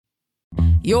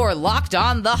You're Locked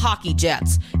On the Hockey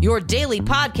Jets, your daily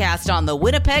podcast on the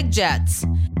Winnipeg Jets.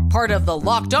 Part of the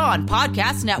Locked On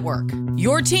Podcast Network,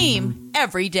 your team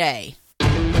every day.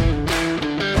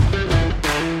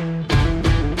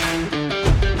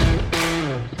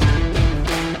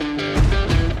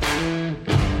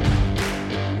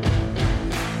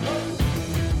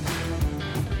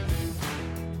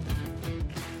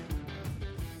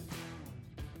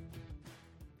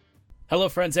 Hello,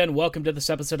 friends, and welcome to this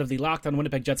episode of the Locked On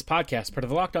Winnipeg Jets podcast, part of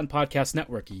the Locked On Podcast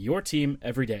Network, your team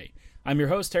every day. I'm your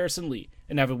host, Harrison Lee,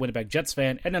 an avid Winnipeg Jets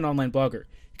fan and an online blogger.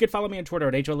 You can follow me on Twitter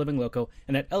at HLLivingLoco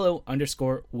and at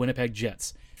LO_Winnipeg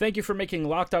Jets. Thank you for making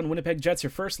Locked On Winnipeg Jets your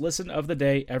first listen of the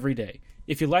day every day.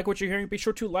 If you like what you're hearing, be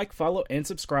sure to like, follow, and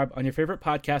subscribe on your favorite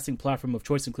podcasting platform of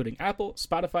choice, including Apple,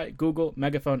 Spotify, Google,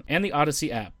 Megaphone, and the Odyssey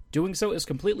app. Doing so is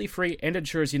completely free and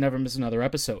ensures you never miss another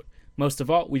episode. Most of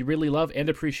all, we really love and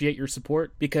appreciate your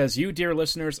support because you, dear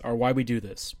listeners, are why we do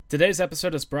this. Today's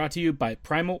episode is brought to you by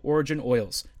Primal Origin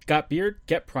Oils. Got beard?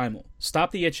 Get Primal.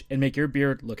 Stop the itch and make your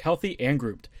beard look healthy and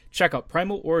groomed. Check out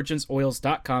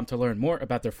PrimalOriginsOils.com to learn more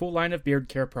about their full line of beard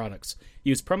care products.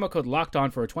 Use promo code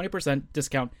LOCKEDON for a 20%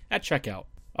 discount at checkout.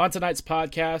 On tonight's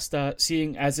podcast,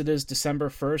 seeing as it is December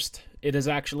 1st, it is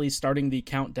actually starting the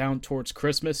countdown towards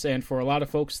Christmas, and for a lot of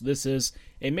folks, this is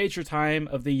a major time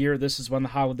of the year. This is when the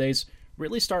holidays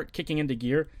really start kicking into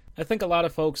gear. I think a lot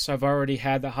of folks have already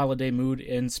had the holiday mood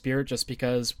in spirit just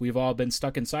because we've all been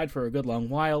stuck inside for a good long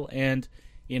while, and,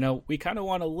 you know, we kind of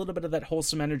want a little bit of that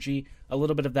wholesome energy, a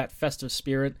little bit of that festive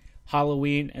spirit.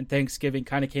 Halloween and Thanksgiving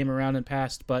kind of came around and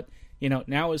passed, but, you know,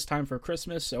 now is time for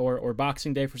Christmas or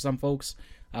Boxing Day for some folks.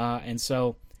 And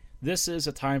so this is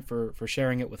a time for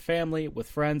sharing it with family, with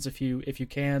friends, if you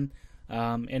can,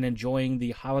 and enjoying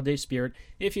the holiday spirit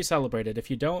if you celebrate it.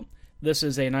 If you don't, this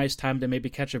is a nice time to maybe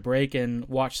catch a break and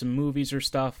watch some movies or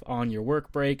stuff on your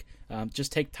work break.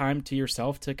 Just take time to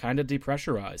yourself to kind of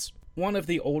depressurize. One of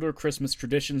the older Christmas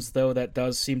traditions, though, that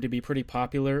does seem to be pretty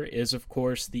popular is, of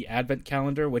course, the Advent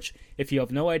calendar, which, if you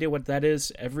have no idea what that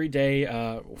is, every day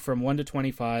from 1 to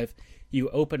 25, you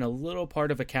open a little part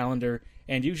of a calendar,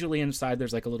 and usually inside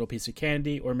there's like a little piece of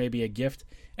candy or maybe a gift,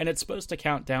 and it's supposed to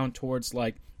count down towards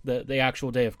like the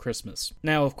actual day of Christmas.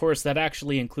 Now, of course, that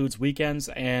actually includes weekends,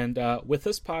 and with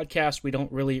this podcast, we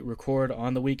don't really record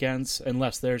on the weekends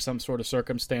unless there's some sort of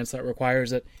circumstance that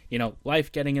requires it, you know,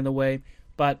 life getting in the way,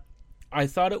 but I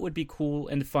thought it would be cool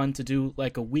and fun to do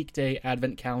like a weekday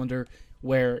Advent calendar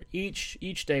where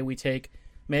each day we take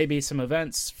maybe some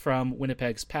events from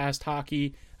Winnipeg's past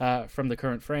hockey, from the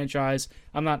current franchise.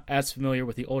 I'm not as familiar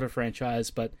with the older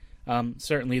franchise, but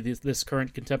certainly this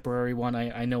current contemporary one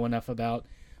I know enough about.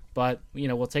 But, you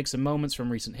know, we'll take some moments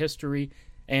from recent history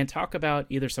and talk about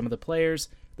either some of the players,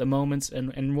 the moments,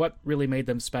 and what really made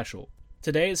them special.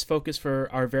 Today's focus for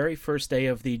our very first day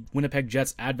of the Winnipeg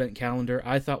Jets Advent calendar,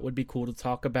 I thought would be cool to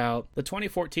talk about the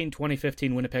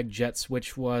 2014-2015 Winnipeg Jets,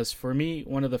 which was, for me,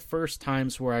 one of the first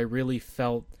times where I really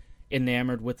felt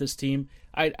enamored with this team.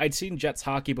 I'd seen Jets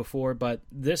hockey before, but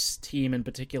this team in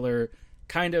particular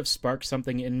kind of sparked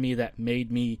something in me that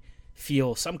made me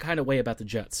feel some kind of way about the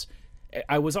Jets.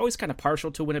 I was always kind of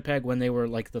partial to Winnipeg when they were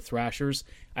like the Thrashers.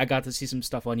 I got to see some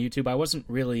stuff on YouTube. I wasn't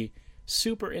really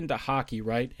super into hockey,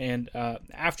 right? And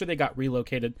after they got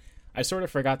relocated, I sort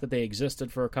of forgot that they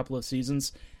existed for a couple of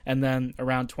seasons. And then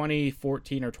around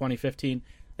 2014 or 2015,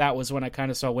 that was when I kind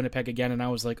of saw Winnipeg again, and I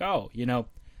was like, oh, you know,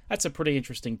 that's a pretty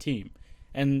interesting team.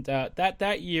 And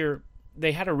that year,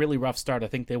 they had a really rough start. I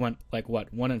think they went like,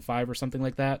 1-5 or something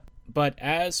like that. But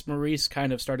as Maurice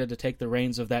kind of started to take the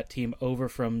reins of that team over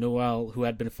from Noel, who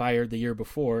had been fired the year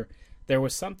before, there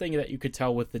was something that you could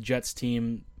tell with the Jets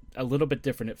team a little bit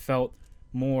different. It felt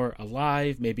more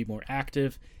alive, maybe more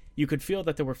active. You could feel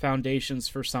that there were foundations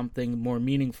for something more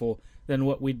meaningful than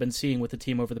what we'd been seeing with the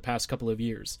team over the past couple of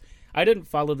years. I didn't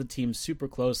follow the team super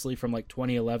closely from like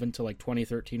 2011 to like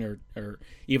 2013 or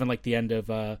even like the end of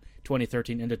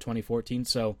 2013 into 2014.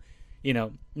 So, you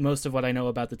know, most of what I know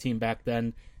about the team back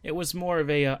then, it was more of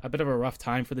a bit of a rough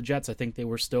time for the Jets. I think they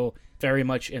were still very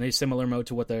much in a similar mode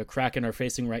to what the Kraken are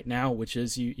facing right now, which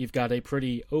is you've got a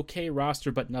pretty okay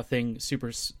roster, but nothing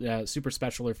super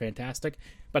special or fantastic.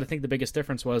 But I think the biggest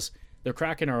difference was the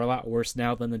Kraken are a lot worse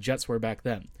now than the Jets were back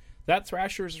then. That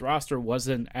Thrashers roster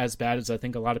wasn't as bad as I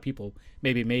think a lot of people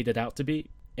maybe made it out to be.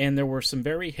 And there were some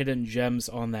very hidden gems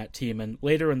on that team. And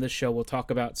later in this show, we'll talk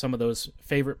about some of those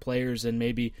favorite players and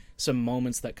maybe some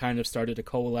moments that kind of started to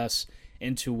coalesce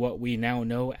into what we now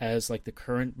know as like the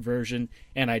current version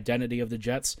and identity of the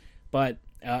Jets. But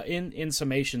in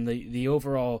summation, the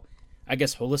overall, I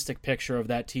guess, holistic picture of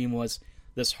that team was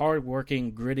this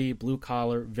hard-working, gritty,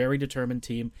 blue-collar, very determined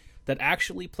team. that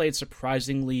actually played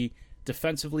surprisingly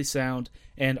defensively sound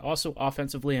and also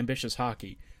offensively ambitious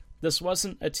hockey. This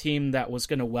wasn't a team that was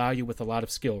going to wow you with a lot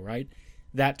of skill, right?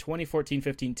 That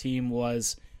 2014-15 team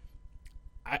was,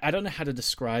 I don't know how to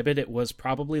describe it. It was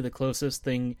probably the closest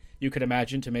thing you could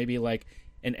imagine to maybe like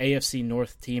an AFC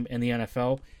North team in the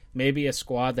NFL. Maybe a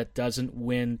squad that doesn't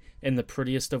win in the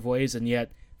prettiest of ways, and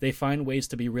yet they find ways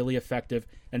to be really effective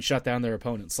and shut down their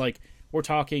opponents. Like, we're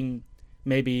talking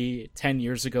maybe 10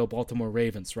 years ago, Baltimore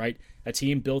Ravens, right? A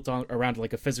team built around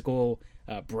like a physical,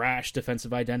 brash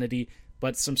defensive identity,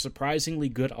 but some surprisingly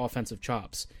good offensive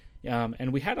chops.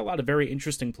 And we had a lot of very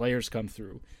interesting players come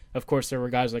through. Of course, there were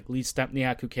guys like Lee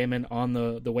Stempniak who came in on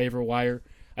the waiver wire.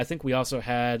 I think we also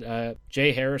had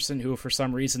Jay Harrison, who for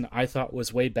some reason I thought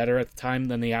was way better at the time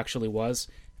than he actually was.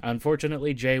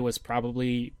 Unfortunately, Jay was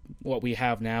probably what we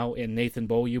have now in Nathan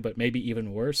Beaulieu, but maybe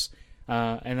even worse.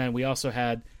 And then we also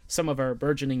had some of our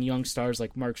burgeoning young stars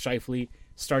like Mark Scheifele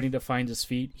starting to find his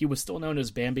feet. He was still known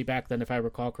as Bambi back then, if I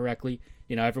recall correctly.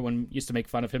 You know, everyone used to make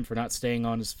fun of him for not staying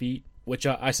on his feet, which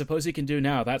I suppose he can do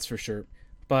now, that's for sure.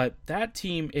 But that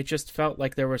team, it just felt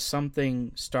like there was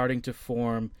something starting to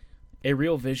form, a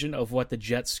real vision of what the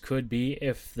Jets could be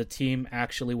if the team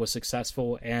actually was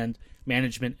successful and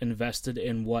management invested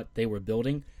in what they were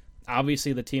building.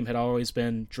 Obviously, the team had always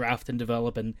been draft and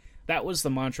develop, and that was the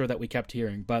mantra that we kept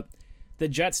hearing. But the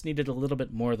Jets needed a little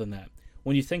bit more than that.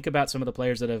 When you think about some of the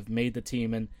players that have made the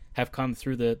team and have come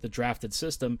through the drafted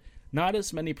system, not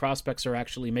as many prospects are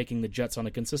actually making the Jets on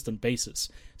a consistent basis.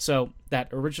 So that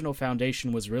original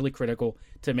foundation was really critical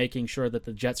to making sure that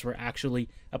the Jets were actually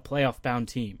a playoff-bound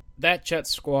team. That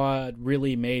Jets squad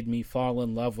really made me fall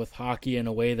in love with hockey in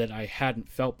a way that I hadn't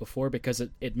felt before, because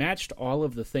it matched all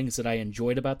of the things that I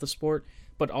enjoyed about the sport,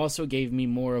 but also gave me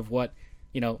more of what,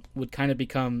 you know, would kind of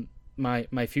become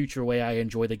my future way I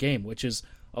enjoy the game, which is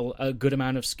a good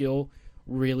amount of skill,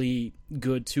 really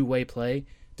good two-way play,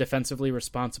 defensively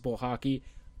responsible hockey,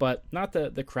 but not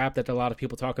the crap that a lot of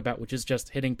people talk about, which is just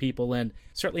hitting people and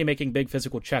certainly making big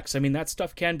physical checks. I mean, that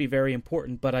stuff can be very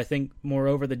important, but I think,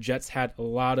 moreover, the Jets had a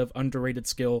lot of underrated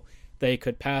skill. They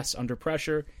could pass under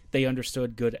pressure. They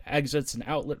understood good exits and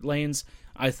outlet lanes.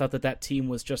 I thought that team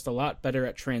was just a lot better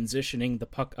at transitioning the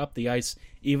puck up the ice,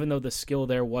 even though the skill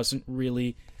there wasn't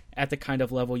really at the kind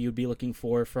of level you'd be looking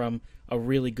for from a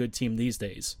really good team these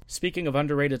days. Speaking of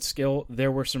underrated skill,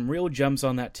 there were some real gems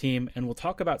on that team, and we'll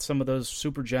talk about some of those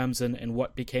super gems and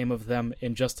what became of them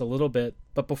in just a little bit.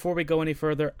 But before we go any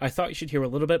further, I thought you should hear a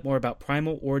little bit more about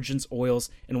Primal Origins oils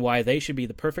and why they should be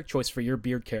the perfect choice for your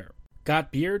beard care.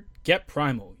 Got beard? Get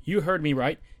Primal. You heard me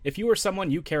right. If you or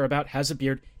someone you care about has a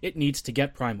beard, it needs to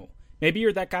get Primal. Maybe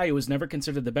you're that guy who has never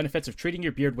considered the benefits of treating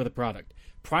your beard with a product.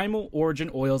 Primal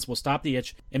Origin oils will stop the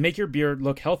itch and make your beard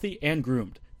look healthy and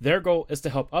groomed. Their goal is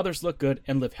to help others look good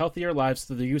and live healthier lives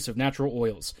through the use of natural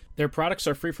oils. Their products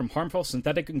are free from harmful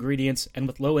synthetic ingredients and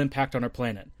with low impact on our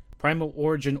planet. Primal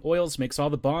Origin Oils makes all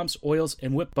the balms, oils,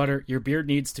 and whipped butter your beard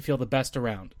needs to feel the best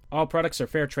around. All products are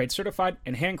fair trade certified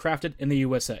and handcrafted in the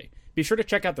USA. Be sure to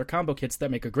check out their combo kits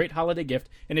that make a great holiday gift,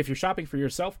 and if you're shopping for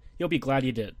yourself, you'll be glad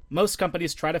you did. Most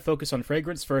companies try to focus on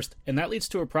fragrance first, and that leads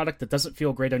to a product that doesn't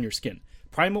feel great on your skin.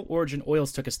 Primal Origin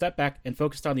Oils took a step back and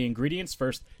focused on the ingredients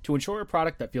first to ensure a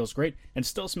product that feels great and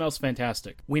still smells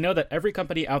fantastic. We know that every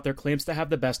company out there claims to have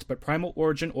the best, but Primal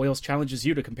Origin Oils challenges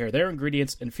you to compare their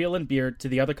ingredients and feel and beard to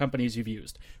the other companies you've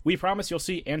used. We promise you'll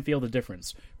see and feel the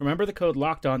difference. Remember the code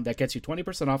LOCKEDON that gets you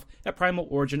 20% off at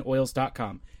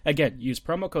PrimalOriginOils.com. Again, use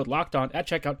promo code LOCKEDON at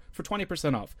checkout for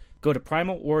 20% off. Go to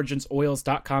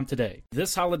PrimalOriginsOils.com today.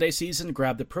 This holiday season,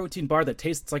 grab the protein bar that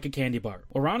tastes like a candy bar,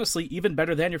 or honestly, even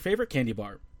better than your favorite candy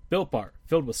bar. Built Bar,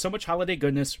 filled with so much holiday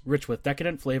goodness, rich with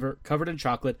decadent flavor, covered in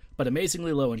chocolate, but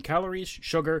amazingly low in calories,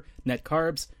 sugar, net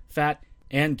carbs, fat,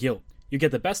 and guilt. You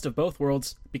get the best of both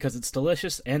worlds because it's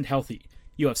delicious and healthy.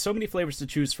 You have so many flavors to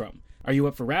choose from. Are you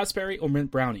up for raspberry or mint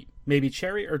brownie? Maybe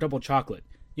cherry or double chocolate?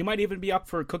 You might even be up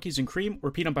for cookies and cream or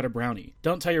peanut butter brownie.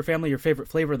 Don't tell your family your favorite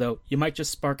flavor, though. You might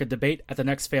just spark a debate at the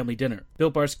next family dinner.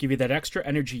 Built Bars give you that extra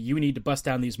energy you need to bust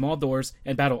down these mall doors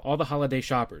and battle all the holiday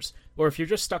shoppers. Or if you're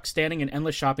just stuck standing in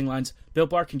endless shopping lines,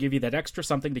 Built Bar can give you that extra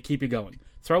something to keep you going.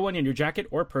 Throw one in your jacket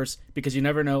or purse because you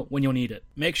never know when you'll need it.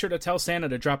 Make sure to tell Santa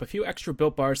to drop a few extra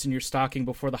Built Bars in your stocking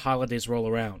before the holidays roll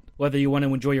around. Whether you want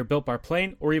to enjoy your Built Bar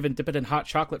plain or even dip it in hot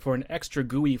chocolate for an extra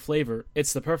gooey flavor,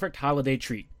 it's the perfect holiday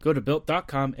treat. Go to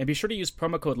Built.com and be sure to use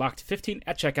promo code LOCKED15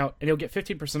 at checkout and you'll get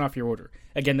 15% off your order.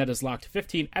 Again, that is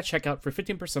LOCKED15 at checkout for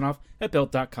 15% off at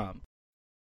Built.com.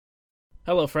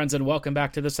 Hello, friends, and welcome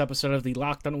back to this episode of the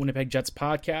Locked On Winnipeg Jets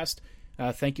podcast.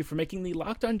 Thank you for making the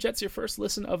Locked On Jets your first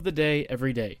listen of the day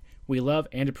every day. We love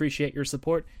and appreciate your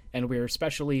support, and we are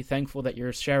especially thankful that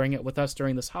you're sharing it with us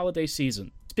during this holiday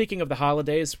season. Speaking of the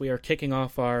holidays, we are kicking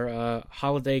off our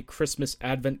holiday Christmas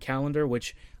Advent calendar,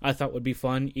 which I thought would be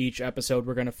fun. Each episode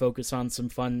we're going to focus on some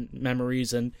fun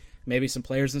memories and maybe some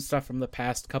players and stuff from the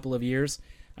past couple of years.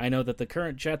 I know that the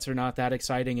current Jets are not that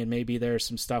exciting, and maybe there's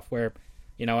some stuff where,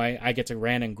 I get to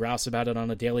rant and grouse about it on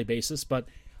a daily basis, but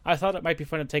I thought it might be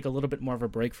fun to take a little bit more of a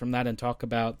break from that and talk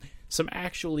about some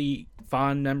actually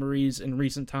fond memories in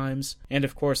recent times. And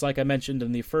of course, like I mentioned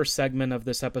in the first segment of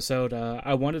this episode,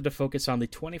 I wanted to focus on the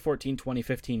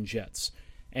 2014-2015 Jets.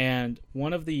 And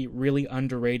one of the really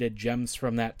underrated gems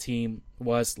from that team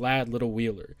was Ladd Little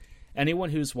Wheeler.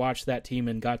 Anyone who's watched that team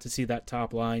and got to see that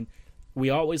top line, we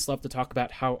always love to talk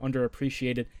about how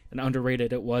underappreciated and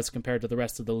underrated it was compared to the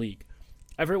rest of the league.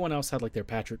 Everyone else had their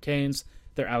Patrick Kanes,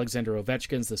 their Alexander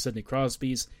Ovechkins, the Sidney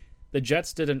Crosbys. The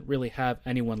Jets didn't really have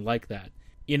anyone like that.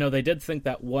 They did think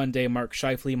that one day Mark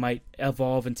Scheifele might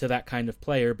evolve into that kind of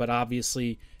player, but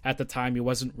obviously at the time he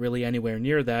wasn't really anywhere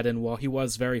near that, and while he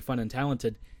was very fun and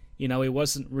talented, he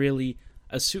wasn't really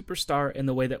a superstar in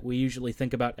the way that we usually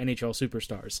think about NHL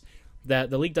superstars. That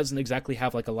the league doesn't exactly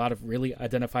have a lot of really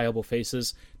identifiable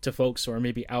faces to folks who are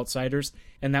maybe outsiders,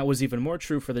 and that was even more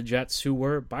true for the Jets, who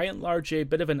were by and large a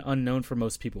bit of an unknown for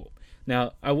most people.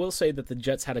 Now, I will say that the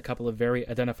Jets had a couple of very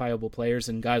identifiable players,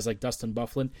 and guys like Dustin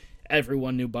Byfuglien.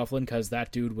 Everyone knew Byfuglien because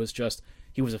that dude was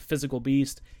he was a physical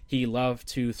beast. He loved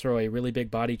to throw a really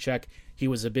big body check. He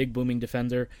was a big booming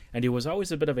defender, and he was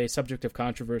always a bit of a subject of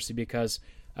controversy because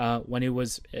when he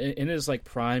was in his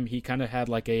prime, he kind of had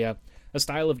a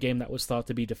style of game that was thought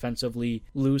to be defensively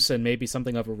loose and maybe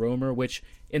something of a roamer, which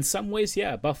in some ways,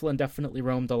 yeah, Byfuglien definitely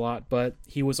roamed a lot, but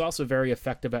he was also very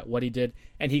effective at what he did,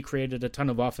 and he created a ton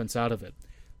of offense out of it.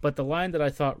 But the line that I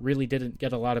thought really didn't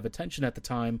get a lot of attention at the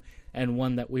time, and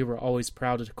one that we were always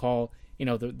proud to call,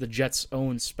 the Jets'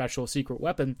 own special secret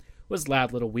weapon, was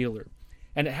Ladd Little Wheeler.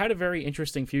 And it had a very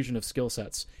interesting fusion of skill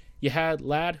sets. You had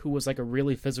Ladd, who was a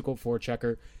really physical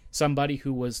forechecker, somebody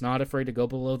who was not afraid to go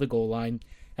below the goal line,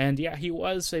 and yeah, he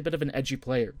was a bit of an edgy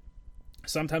player.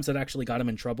 Sometimes it actually got him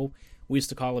in trouble. We used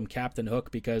to call him Captain Hook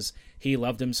because he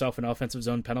loved himself an offensive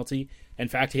zone penalty. In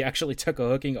fact, he actually took a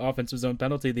hooking offensive zone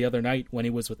penalty the other night when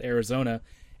he was with Arizona,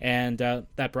 and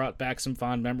that brought back some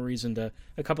fond memories and a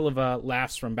couple of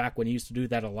laughs from back when he used to do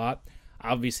that a lot.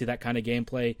 Obviously, that kind of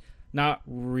gameplay, not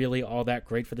really all that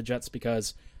great for the Jets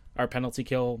because our penalty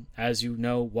kill, as you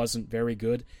know, wasn't very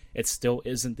good. It still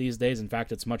isn't these days. In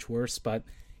fact, it's much worse, but,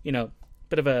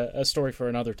 bit of a story for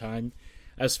another time.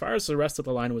 As far as the rest of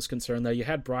the line was concerned, though, you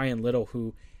had Bryan Little,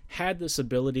 who had this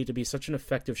ability to be such an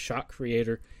effective shot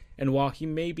creator, and while he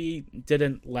maybe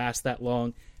didn't last that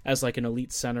long as an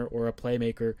elite center or a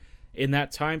playmaker, in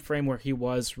that time frame where he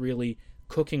was really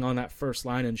cooking on that first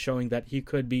line and showing that he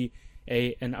could be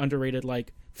an underrated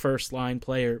first line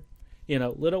player,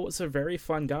 Little was a very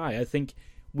fun guy. I think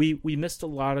we missed a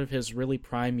lot of his really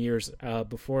prime years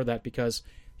before that because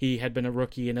he had been a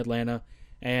rookie in Atlanta,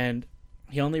 and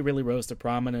he only really rose to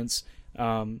prominence,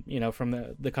 from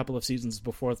the couple of seasons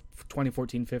before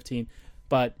 2014-15,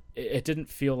 but it didn't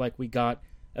feel like we got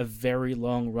a very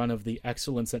long run of the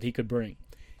excellence that he could bring.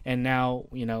 And now,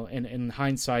 in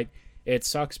hindsight, it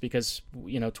sucks because,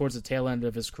 towards the tail end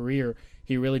of his career,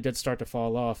 he really did start to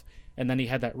fall off, and then he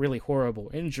had that really horrible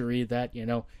injury that,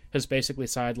 has basically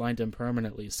sidelined him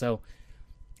permanently. So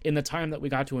in the time that we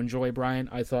got to enjoy Bryan,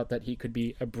 I thought that he could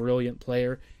be a brilliant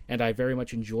player, and I very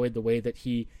much enjoyed the way that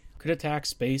he could attack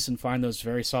space and find those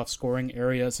very soft scoring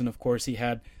areas, and of course he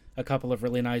had a couple of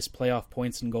really nice playoff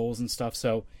points and goals and stuff,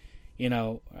 so,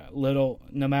 Little,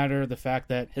 no matter the fact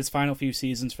that his final few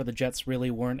seasons for the Jets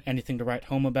really weren't anything to write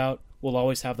home about, we'll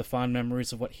always have the fond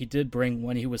memories of what he did bring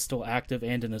when he was still active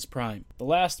and in his prime. The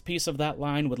last piece of that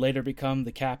line would later become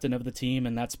the captain of the team,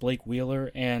 and that's Blake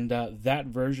Wheeler, and that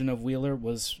version of Wheeler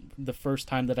was the first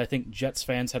time that I think Jets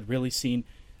fans had really seen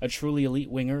a truly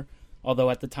elite winger, although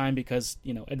at the time, because,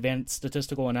 advanced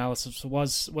statistical analysis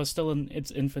was still in its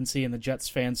infancy and the Jets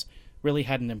fans really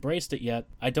hadn't embraced it yet,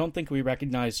 I don't think we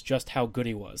recognized just how good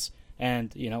he was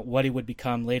and, what he would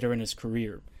become later in his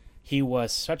career. He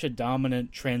was such a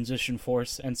dominant transition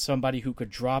force and somebody who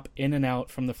could drop in and out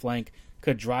from the flank,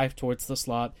 could drive towards the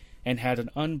slot, and had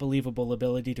an unbelievable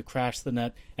ability to crash the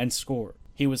net and score.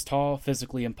 He was tall,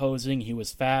 physically imposing, he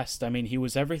was fast. He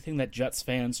was everything that Jets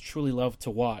fans truly loved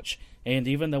to watch. And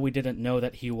even though we didn't know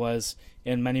that he was,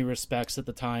 in many respects at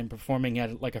the time, performing at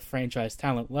a franchise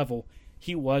talent level,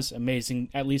 he was amazing,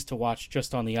 at least to watch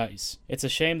just on the ice. It's a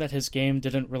shame that his game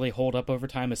didn't really hold up over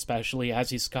time, especially as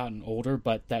he's gotten older,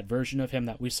 but that version of him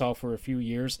that we saw for a few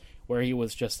years, where he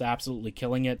was just absolutely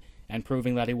killing it and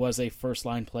proving that he was a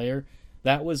first-line player,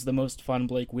 that was the most fun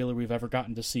Blake Wheeler we've ever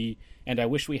gotten to see, and I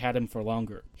wish we had him for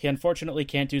longer. He unfortunately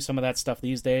can't do some of that stuff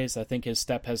these days. I think his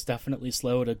step has definitely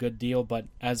slowed a good deal, but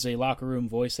as a locker room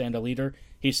voice and a leader,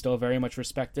 he's still very much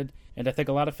respected, and I think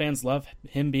a lot of fans love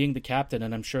him being the captain,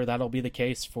 and I'm sure that'll be the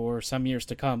case for some years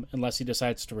to come, unless he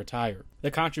decides to retire.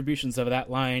 The contributions of that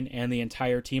line and the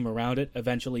entire team around it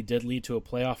eventually did lead to a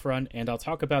playoff run, and I'll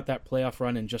talk about that playoff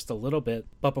run in just a little bit,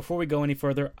 but before we go any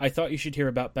further, I thought you should hear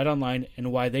about BetOnline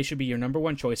and why they should be your number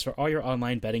one choice for all your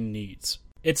online betting needs.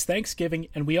 It's Thanksgiving,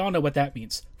 and we all know what that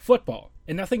means. Football.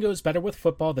 And nothing goes better with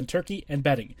football than turkey and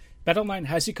betting. BetOnline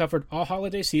has you covered all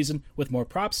holiday season with more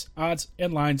props, odds,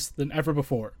 and lines than ever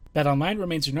before. BetOnline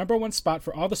remains your number one spot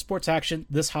for all the sports action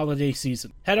this holiday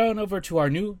season. Head on over to our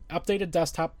new updated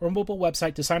desktop or mobile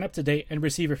website to sign up today and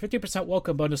receive your 50%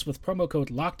 welcome bonus with promo code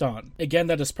LOCKEDON. Again,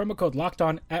 that is promo code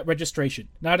LOCKEDON at registration.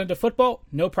 Not into football?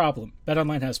 No problem.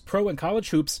 BetOnline has pro and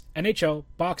college hoops, NHL,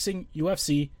 boxing,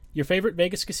 UFC, your favorite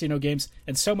Vegas casino games,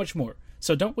 and so much more.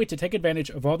 So don't wait to take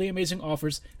advantage of all the amazing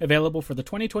offers available for the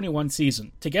 2021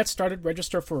 season. To get started,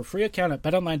 register for a free account at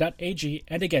betonline.ag,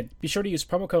 and again, be sure to use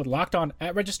promo code LOCKEDON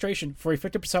at registration for a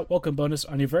 50% welcome bonus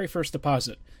on your very first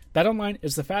deposit. BetOnline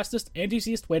is the fastest and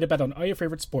easiest way to bet on all your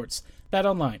favorite sports.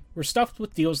 BetOnline, we're stuffed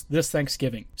with deals this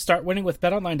Thanksgiving. Start winning with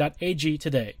betonline.ag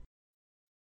today.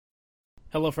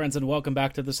 Hello, friends, and welcome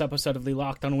back to this episode of the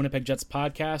Locked On Winnipeg Jets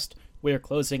podcast. We are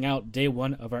closing out day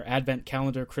one of our Advent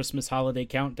Calendar Christmas holiday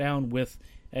countdown with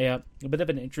a bit of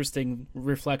an interesting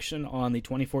reflection on the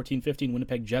 2014-15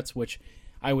 Winnipeg Jets, which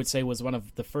I would say was one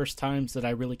of the first times that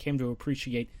I really came to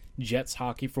appreciate Jets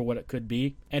hockey for what it could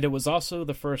be. And it was also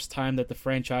the first time that the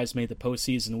franchise made the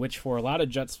postseason, which for a lot of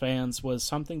Jets fans was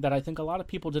something that I think a lot of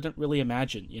people didn't really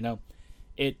imagine. You know,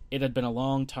 it had been a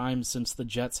long time since the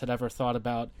Jets had ever thought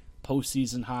about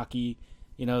postseason hockey.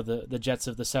 You know, the Jets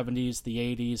of the 70s, the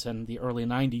 80s, and the early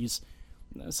 90s.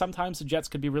 Sometimes the Jets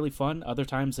could be really fun. Other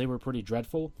times they were pretty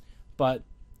dreadful. But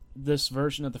this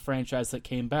version of the franchise that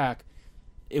came back,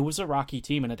 it was a rocky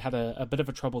team, and it had a bit of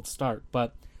a troubled start.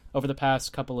 But over the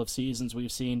past couple of seasons,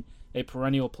 we've seen a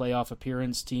perennial playoff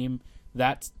appearance team.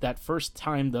 That first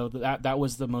time, though, that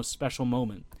was the most special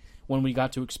moment, when we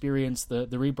got to experience the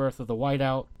rebirth of the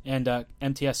whiteout, and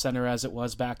MTS Center, as it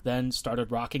was back then,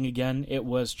 started rocking again. It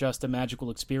was just a magical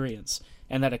experience.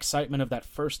 And that excitement of that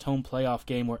first home playoff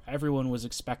game where everyone was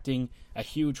expecting a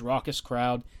huge raucous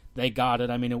crowd, they got it.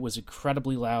 I mean, it was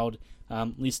incredibly loud.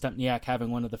 Lee Stempniak having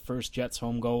one of the first Jets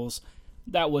home goals.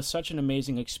 That was such an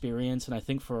amazing experience, and I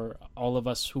think for all of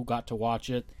us who got to watch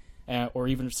it, or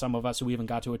even some of us who even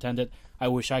got to attend it, I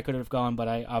wish I could have gone, but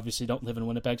I obviously don't live in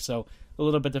Winnipeg, so a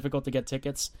little bit difficult to get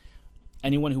tickets.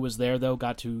 Anyone who was there, though,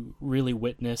 got to really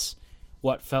witness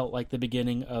what felt like the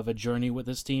beginning of a journey with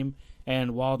this team.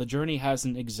 And while the journey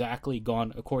hasn't exactly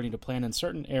gone according to plan in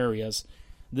certain areas,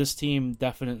 this team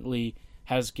definitely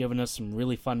has given us some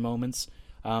really fun moments.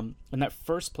 And that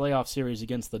first playoff series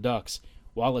against the Ducks,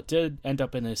 while it did end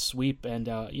up in a sweep and,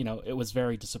 it was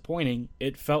very disappointing,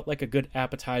 it felt like a good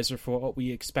appetizer for what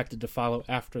we expected to follow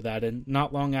after that. And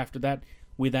not long after that,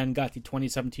 we then got the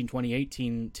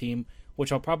 2017-2018 team,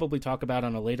 which I'll probably talk about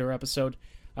on a later episode.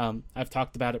 I've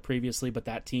talked about it previously, but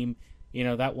that team,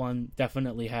 that one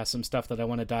definitely has some stuff that I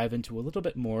want to dive into a little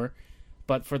bit more.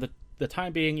 But for the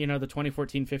time being, the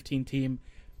 2014-15 team,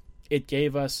 it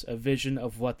gave us a vision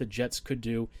of what the Jets could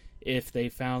do if they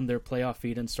found their playoff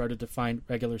feet and started to find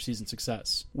regular season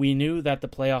success. We knew that the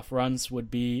playoff runs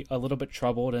would be a little bit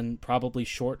troubled and probably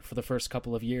short for the first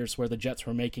couple of years where the Jets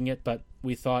were making it, but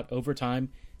we thought over time,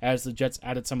 as the Jets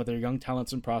added some of their young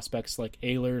talents and prospects like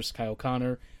Ehlers, Kyle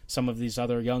Connor, some of these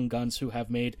other young guns who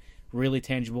have made really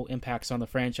tangible impacts on the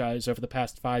franchise over the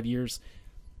past 5 years,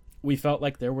 we felt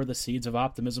like there were the seeds of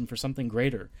optimism for something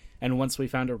greater. And once we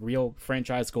found a real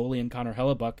franchise goalie in Connor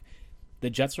Hellebuyck, the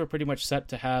Jets were pretty much set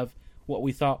to have what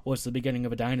we thought was the beginning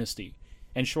of a dynasty.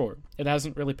 And sure, it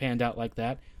hasn't really panned out like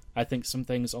that. I think some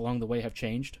things along the way have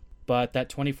changed. But that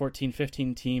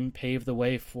 2014-15 team paved the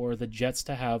way for the Jets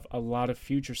to have a lot of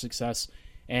future success.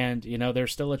 And,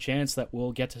 there's still a chance that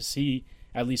we'll get to see,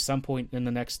 at least some point in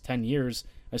the next 10 years,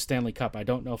 a Stanley Cup. I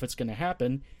don't know if it's going to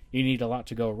happen. You need a lot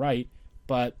to go right.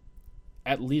 But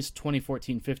at least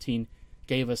 2014-15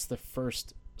 gave us the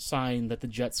first sign that the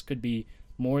Jets could be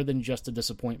more than just a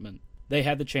disappointment. they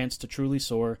had the chance to truly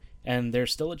soar, and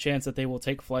there's still a chance that they will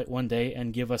take flight one day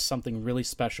and give us something really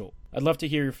special. I'd love to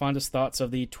hear your fondest thoughts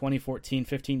of the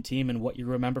 2014-15 team and what you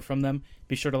remember from them.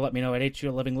 Be sure to let me know at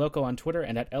HGLivingLoco on Twitter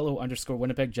and at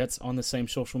LO_WinnipegJets on the same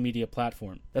social media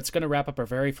platform. That's going to wrap up our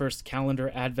very first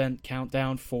calendar advent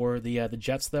countdown for the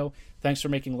Jets, though. Thanks for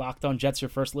making Locked On Jets your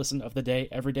first listen of the day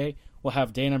every day. We'll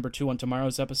have day number 2 on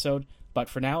tomorrow's episode, but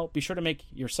for now, be sure to make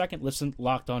your second listen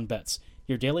Locked On Bets,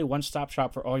 your daily one-stop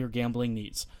shop for all your gambling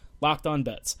needs. Locked On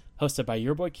Bets, hosted by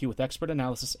your boy Q with expert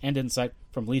analysis and insight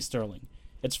from Lee Sterling.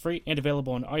 It's free and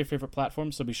available on all your favorite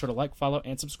platforms, so be sure to like, follow,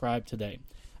 and subscribe today.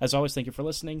 As always, thank you for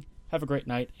listening. Have a great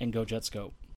night, and go Jets go.